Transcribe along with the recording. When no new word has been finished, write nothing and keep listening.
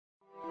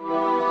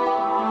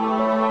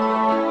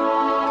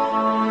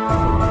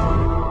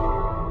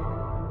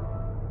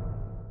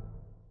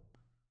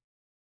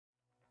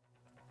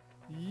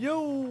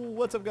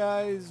What's up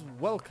guys,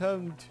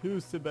 welcome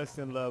to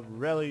Sebastien Loeb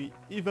Rally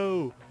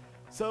Evo.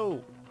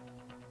 So,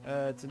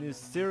 it's a new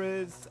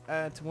series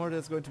and tomorrow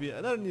there's going to be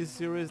another new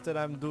series that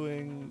I'm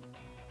doing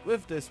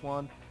with this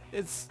one.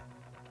 It's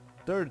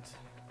third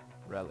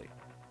rally.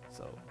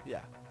 So,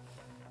 yeah.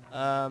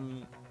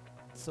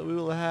 So we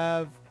will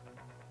have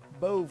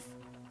both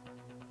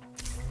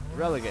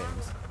rally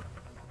games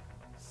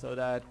so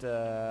that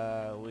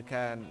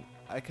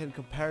I can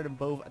compare them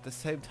both at the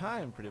same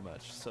time pretty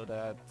much, so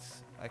that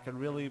I can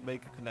really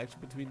make a connection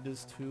between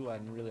those two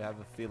and really have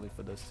a feeling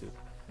for those two.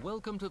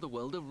 Welcome to the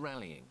world of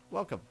rallying.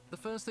 Welcome. The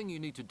first thing you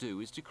need to do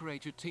is to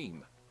create your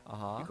team.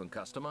 You can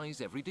customize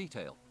every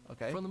detail,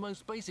 from the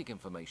most basic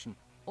information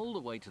all the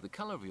way to the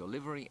color of your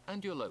livery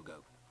and your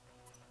logo.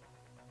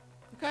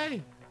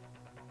 Okay.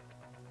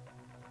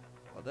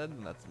 Well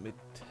then, let me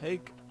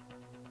take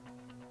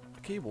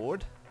the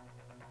keyboard.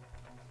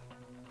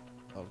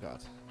 Oh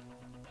god.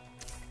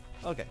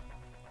 Okay.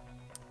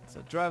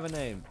 So driver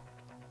name.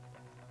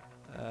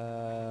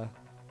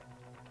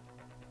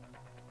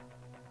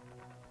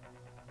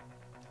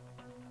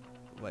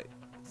 Wait.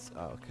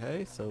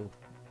 Okay, so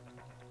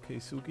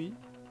Keisuke.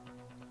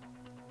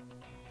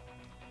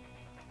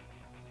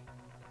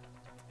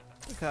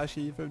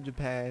 Takashi from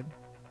Japan.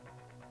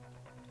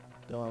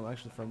 Though I'm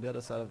actually from the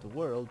other side of the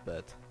world,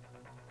 but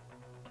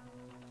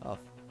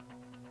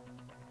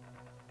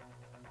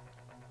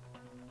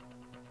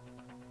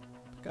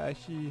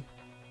Takashi.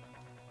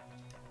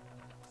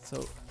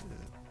 So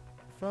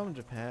from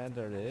Japan,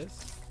 there it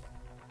is.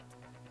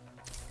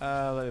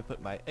 Let me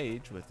put my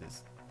age, which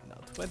is now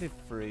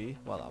 23.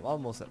 Well, I'm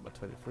almost at my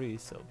 23,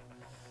 so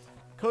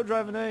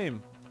co-driver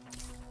name.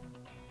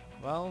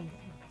 Well,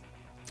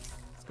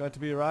 it's going to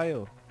be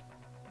Ryo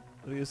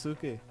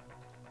Ryusuke.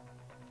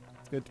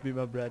 It's going to be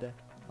my brother.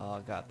 Oh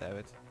god damn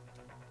it.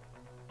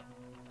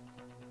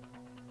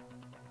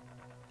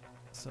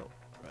 So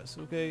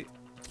Ryusuke.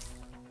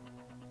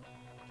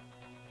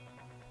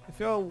 If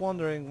you're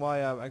wondering why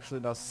I'm actually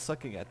now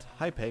sucking at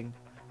typing,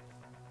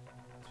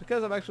 it's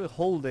because I'm actually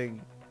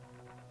holding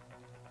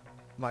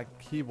my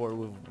keyboard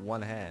with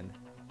one hand.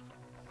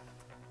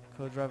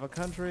 Co-driver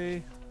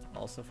country,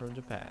 also from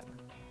Japan.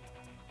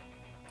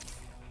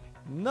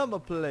 Number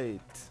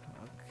plate.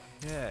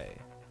 Okay.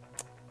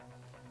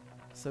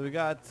 So we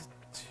got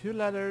two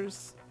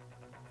letters,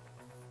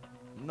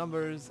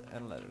 numbers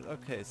and letters.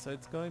 Okay, so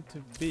it's going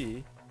to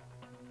be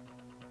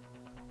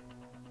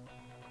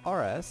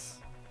RS.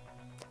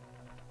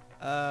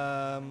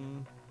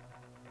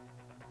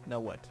 Now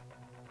what?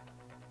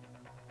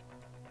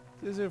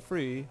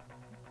 003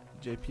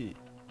 JP.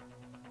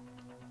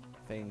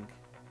 Think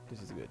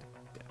this is good.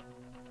 Yeah.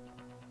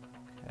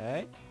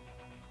 Okay.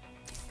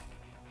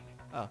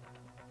 Oh.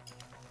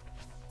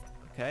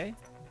 Okay.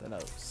 Then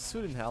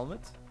suit and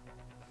helmet.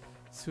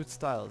 Suit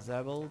style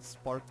Zabel,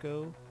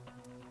 Sparko.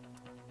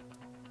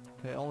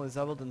 Okay, only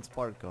Zabel and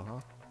Sparko, huh?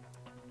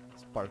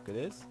 Spark it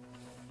is.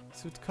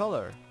 Suit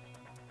color.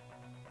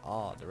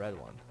 Ah, the red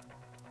one.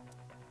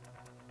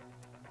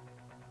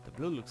 The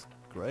blue looks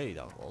great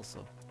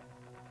also.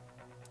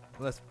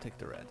 Let's take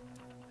the red.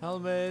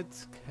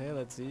 Helmet. Okay,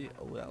 let's see.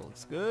 Oh, that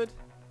looks good.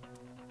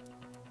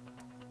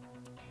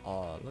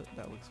 Oh, look,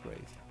 that looks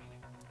great.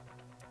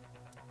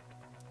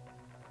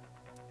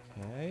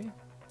 Okay.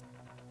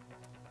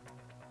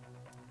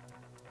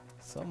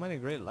 So many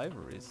great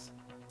libraries.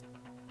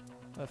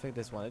 I think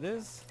this one it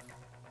is.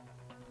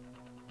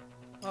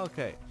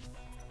 Okay.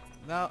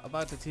 Now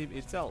about the team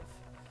itself.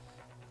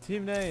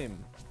 Team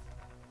name.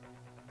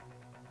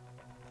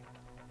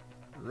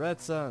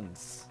 Red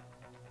Suns.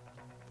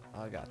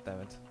 Oh god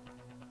damn it.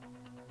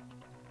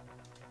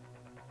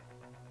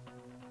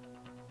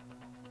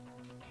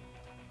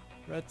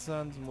 Red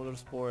Suns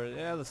Motorsport.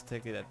 Yeah, let's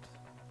take it at.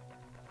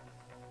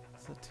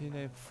 It's a team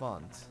name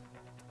font.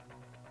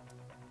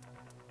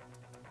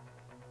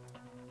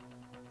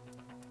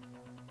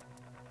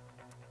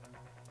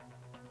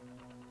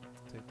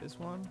 Take this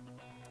one.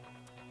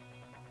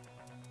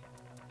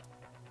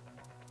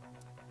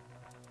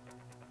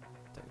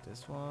 Take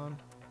this one.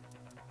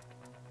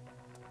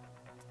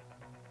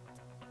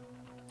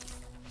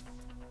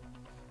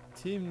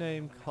 Team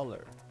name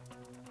color.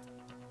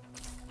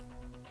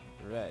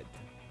 Red.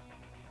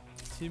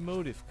 Team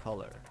motive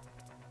color.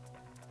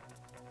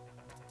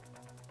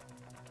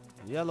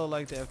 Yellow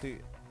like the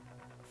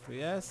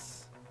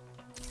FD3S.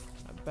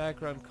 And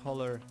background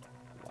color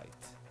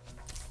white.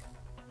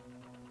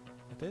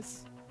 Like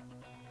this.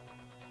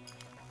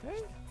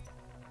 Okay.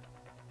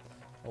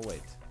 Oh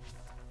wait.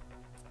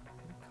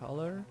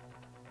 Color.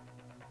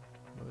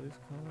 Motive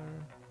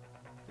color.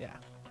 Yeah.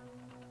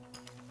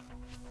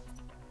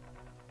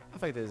 I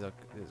think this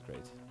is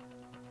great.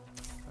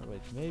 Oh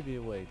wait, maybe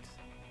wait.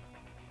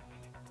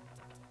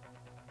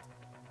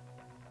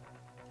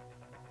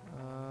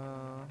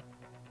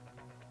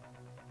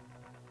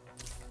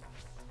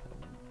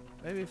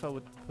 Maybe if I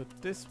would put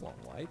this one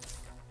white,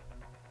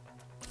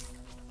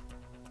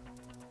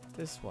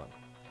 this one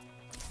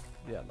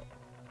yellow.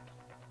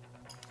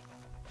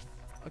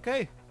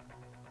 Okay.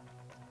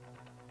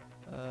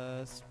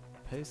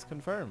 Paste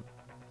confirm.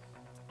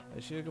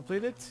 Mission you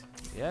complete it?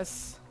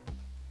 Yes.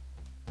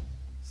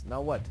 So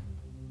now what?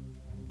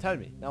 Tell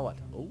me, now what?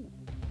 Oh.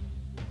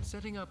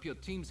 Setting up your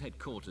team's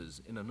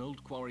headquarters in an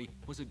old quarry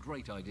was a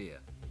great idea.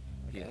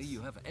 Here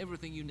you have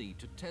everything you need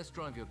to test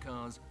drive your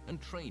cars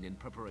and train in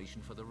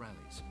preparation for the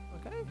rallies.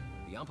 Okay.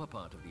 The upper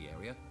part of the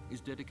area is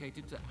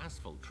dedicated to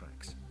asphalt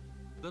tracks,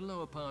 the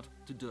lower part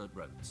to dirt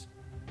roads.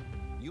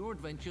 Your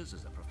adventures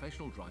as a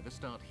professional driver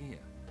start here.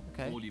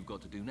 Okay. All you've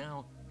got to do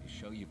now is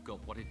show you've got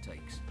what it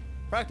takes.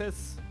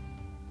 Practice!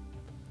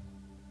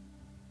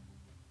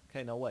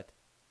 Okay, now what?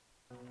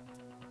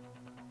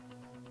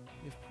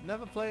 You've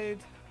never played?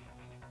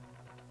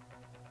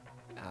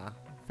 Nah, I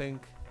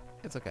think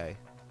it's okay.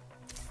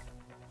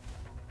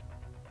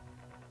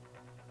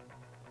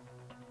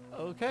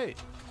 Okay.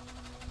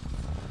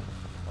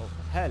 Oh,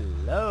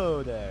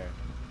 hello there.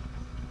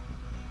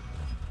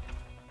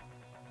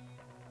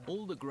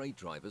 All the great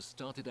drivers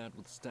started out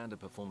with standard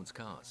performance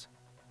cars.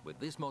 With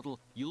this model,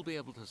 you'll be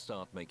able to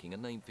start making a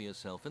name for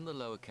yourself in the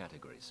lower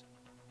categories.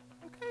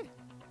 Okay.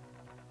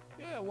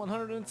 Yeah,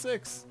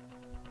 106.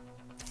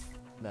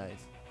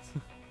 Nice.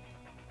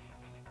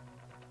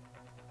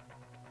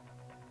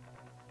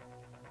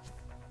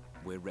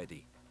 We're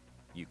ready.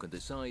 You can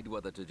decide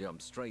whether to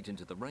jump straight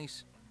into the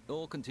race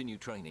or continue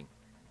training.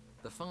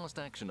 The fast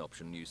action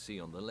option you see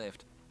on the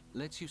left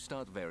lets you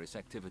start various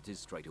activities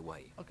straight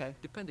away,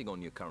 depending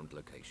on your current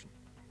location.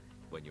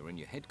 When you're in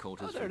your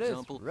headquarters, for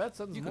example,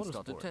 you can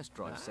start a test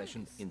drive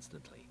session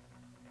instantly.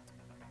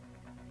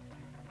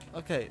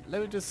 Okay,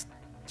 let me just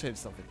change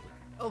something.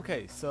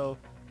 Okay, so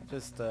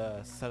just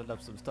set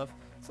up some stuff.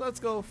 So let's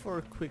go for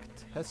a quick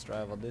test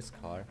drive on this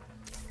car.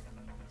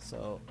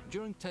 So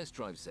during test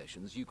drive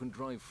sessions, you can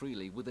drive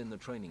freely within the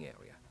training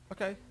area.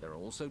 Okay. There are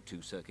also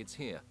 2 circuits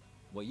here,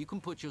 where you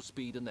can put your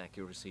speed and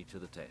accuracy to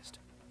the test.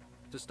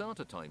 To start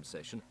a time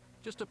session,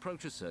 just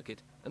approach a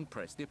circuit and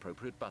press the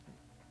appropriate button.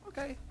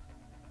 Okay.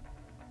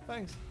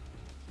 Thanks.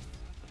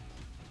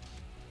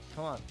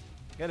 Come on,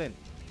 get in.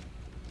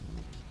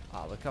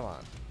 Ah, but come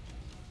on.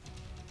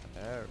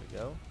 There we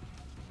go.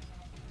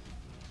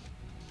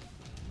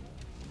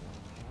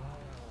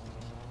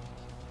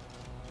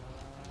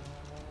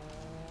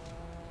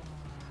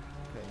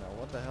 Okay, now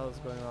what the hell is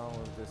going on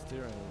with the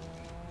steering wheel?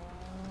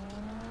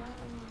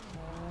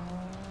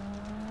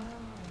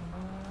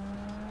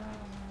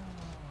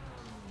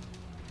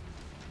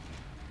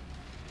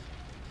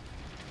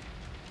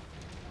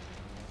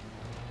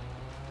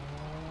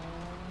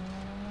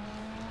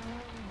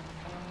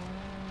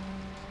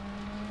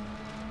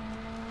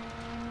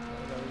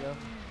 There we go.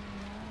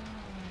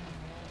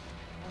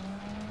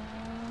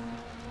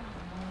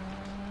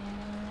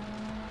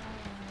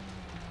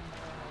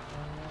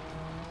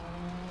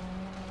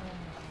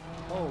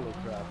 Holy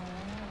crap.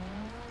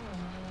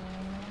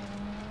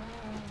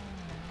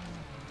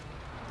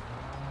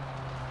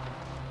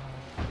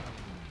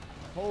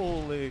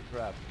 Holy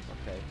crap.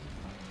 Okay.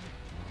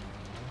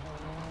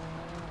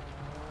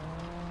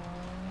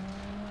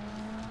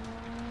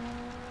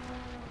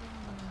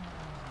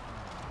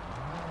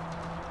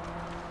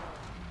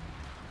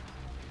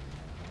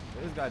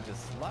 This guy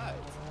just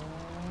slides.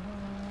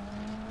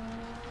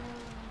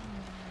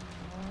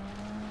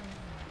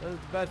 The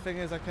bad thing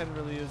is I can't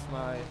really use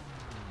my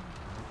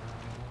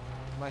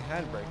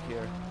handbrake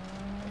here.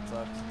 That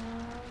sucks.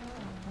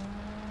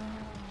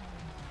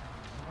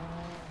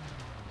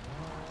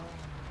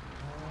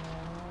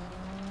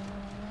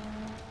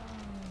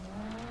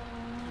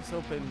 Just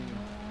hoping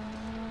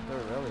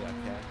very early I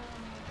can.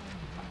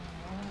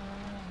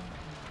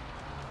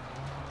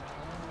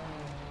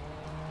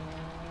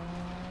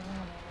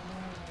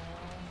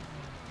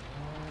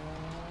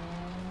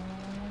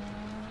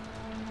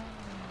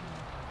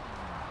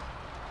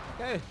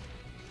 Okay.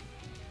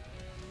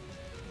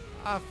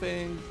 I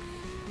think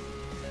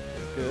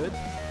good.